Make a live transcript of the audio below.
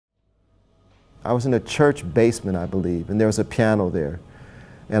I was in a church basement, I believe, and there was a piano there.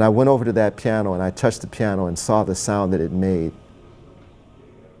 And I went over to that piano and I touched the piano and saw the sound that it made.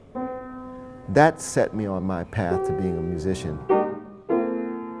 That set me on my path to being a musician.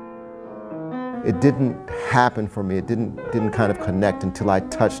 It didn't happen for me, it didn't kind of connect until I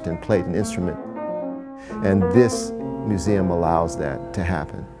touched and played an instrument. And this museum allows that to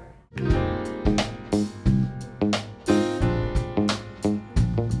happen.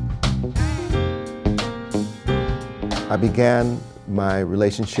 I began my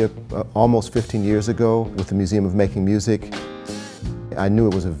relationship almost 15 years ago with the Museum of Making Music. I knew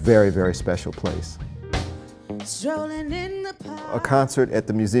it was a very, very special place. A concert at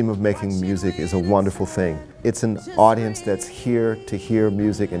the Museum of Making Music is a wonderful thing. It's an audience that's here to hear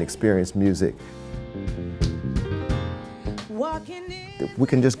music and experience music. We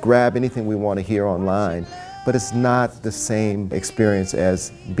can just grab anything we want to hear online, but it's not the same experience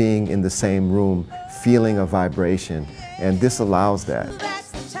as being in the same room, feeling a vibration, and this allows that.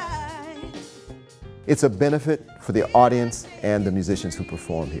 It's a benefit for the audience and the musicians who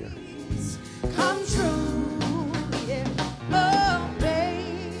perform here.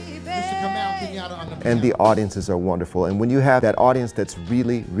 And the audiences are wonderful. And when you have that audience that's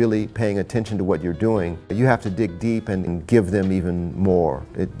really, really paying attention to what you're doing, you have to dig deep and give them even more.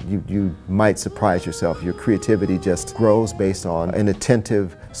 You might surprise yourself. Your creativity just grows based on an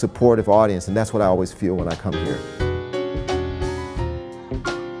attentive, supportive audience, and that's what I always feel when I come here.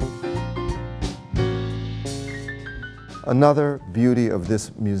 Another beauty of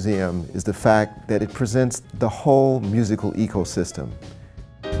this museum is the fact that it presents the whole musical ecosystem.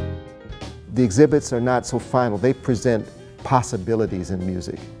 The exhibits are not so final, they present possibilities in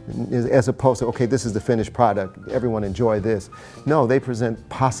music. As opposed to, okay, this is the finished product, everyone enjoy this. No, they present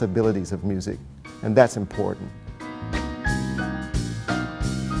possibilities of music, and that's important.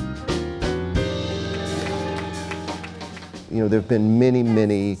 You know, there have been many,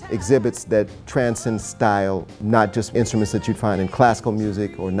 many exhibits that transcend style, not just instruments that you'd find in classical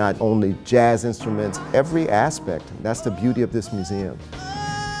music or not only jazz instruments. Every aspect, that's the beauty of this museum.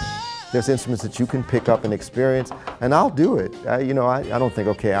 There's instruments that you can pick up and experience, and I'll do it. I don't think,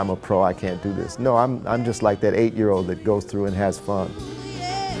 okay, I'm a pro, I can't do this. No, I'm just like that 8-year-old that goes through and has fun.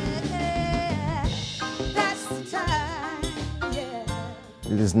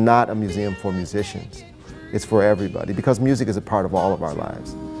 It is not a museum for musicians. It's for everybody, because music is a part of all of our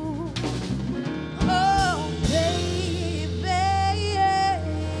lives.